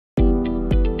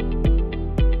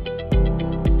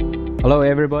Hello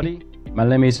everybody, my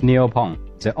name is Neil Pong,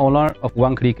 the owner of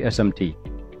One Click SMT.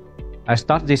 I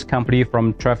started this company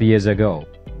from 12 years ago.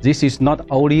 This is not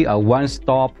only a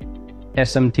one-stop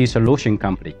SMT solution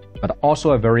company, but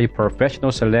also a very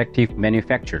professional selective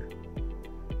manufacturer.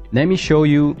 Let me show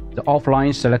you the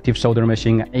offline selective soldering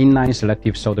machine and inline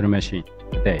selective soldering machine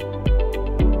today.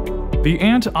 The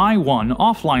i1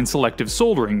 offline selective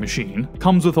soldering machine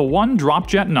comes with a one drop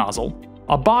jet nozzle,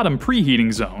 a bottom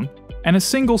preheating zone, and a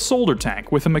single solder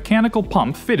tank with a mechanical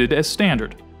pump fitted as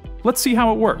standard. Let's see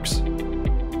how it works.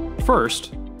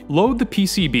 First, load the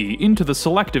PCB into the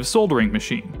selective soldering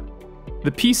machine.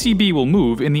 The PCB will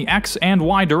move in the X and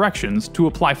Y directions to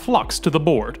apply flux to the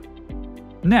board.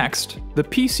 Next, the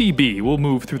PCB will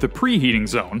move through the preheating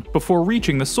zone before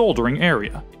reaching the soldering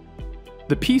area.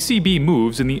 The PCB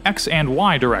moves in the X and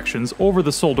Y directions over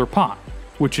the solder pot,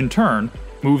 which in turn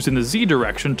moves in the Z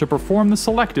direction to perform the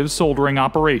selective soldering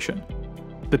operation.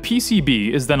 The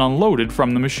PCB is then unloaded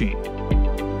from the machine.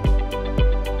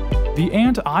 The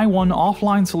i1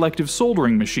 offline selective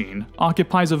soldering machine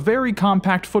occupies a very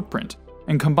compact footprint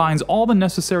and combines all the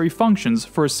necessary functions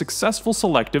for a successful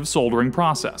selective soldering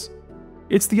process.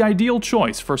 It's the ideal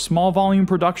choice for small volume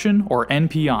production or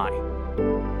NPI.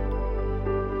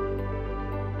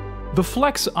 The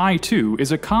Flex i2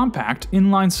 is a compact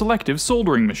inline selective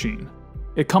soldering machine.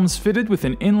 It comes fitted with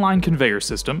an inline conveyor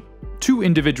system, 2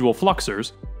 individual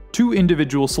fluxers, 2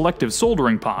 individual selective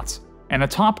soldering pots, and a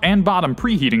top and bottom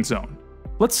preheating zone.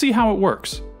 Let's see how it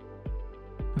works.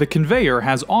 The conveyor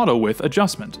has auto width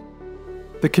adjustment.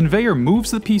 The conveyor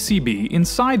moves the PCB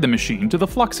inside the machine to the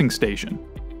fluxing station.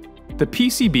 The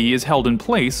PCB is held in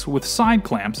place with side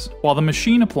clamps while the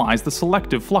machine applies the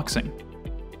selective fluxing.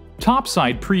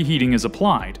 Topside preheating is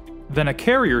applied, then a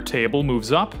carrier table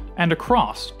moves up and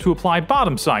across to apply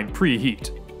bottom side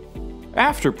preheat.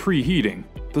 After preheating,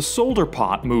 the solder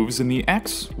pot moves in the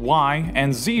X, Y,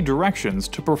 and Z directions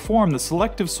to perform the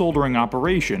selective soldering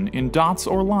operation in dots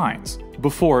or lines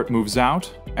before it moves out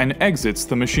and exits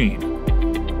the machine.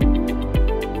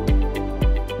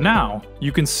 Now,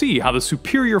 you can see how the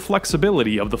superior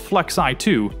flexibility of the Flex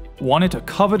i2 won it a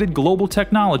coveted Global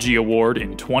Technology Award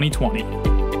in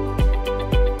 2020.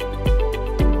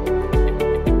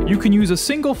 You can use a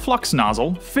single flux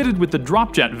nozzle fitted with the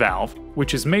drop jet valve,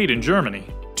 which is made in Germany,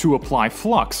 to apply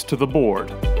flux to the board.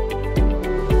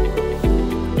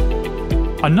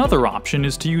 Another option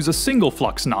is to use a single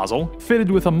flux nozzle fitted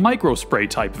with a microspray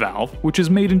type valve, which is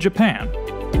made in Japan.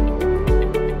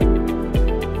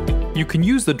 You can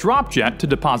use the drop jet to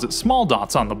deposit small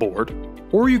dots on the board,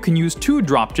 or you can use 2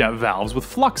 drop jet valves with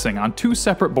fluxing on 2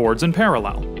 separate boards in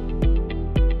parallel.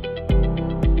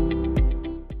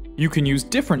 You can use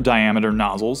different diameter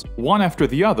nozzles, one after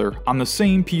the other, on the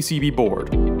same PCB board.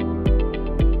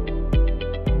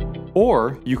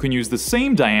 Or you can use the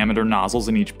same diameter nozzles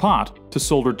in each pot to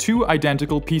solder 2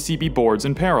 identical PCB boards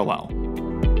in parallel.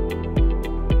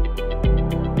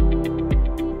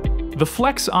 The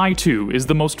Flex i2 is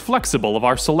the most flexible of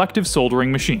our selective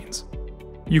soldering machines.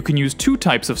 You can use 2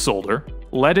 types of solder,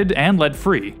 leaded and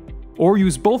lead-free, or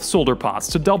use both solder pots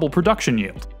to double production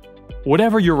yield.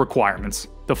 Whatever your requirements,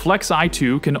 the Flex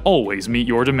i2 can always meet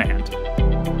your demand.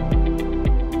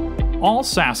 All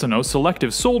Sasino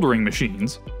selective soldering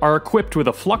machines are equipped with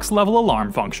a flux level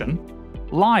alarm function,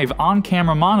 live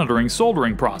on-camera monitoring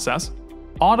soldering process,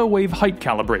 auto wave height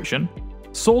calibration,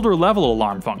 solder level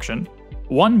alarm function,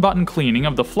 1-button cleaning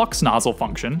of the flux nozzle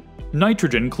function,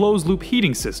 nitrogen closed-loop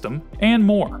heating system, and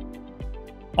more.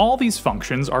 All these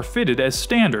functions are fitted as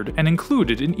standard and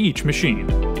included in each machine.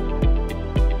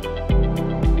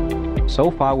 So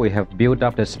far we have built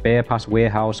up the spare parts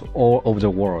warehouse all over the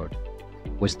world,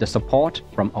 with the support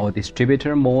from our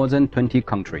distributor more than 20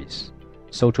 countries,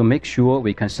 so to make sure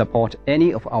we can support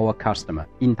any of our customers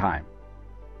in time.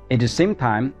 At the same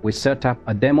time, we set up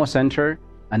a demo center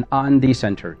and R&D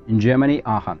center in Germany,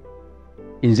 Aachen.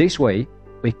 In this way,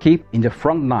 we keep in the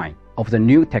front line of the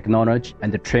new technology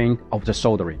and the trend of the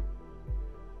soldering.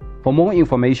 For more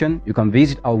information, you can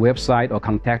visit our website or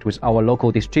contact with our local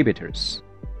distributors.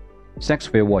 Thanks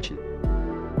for watching.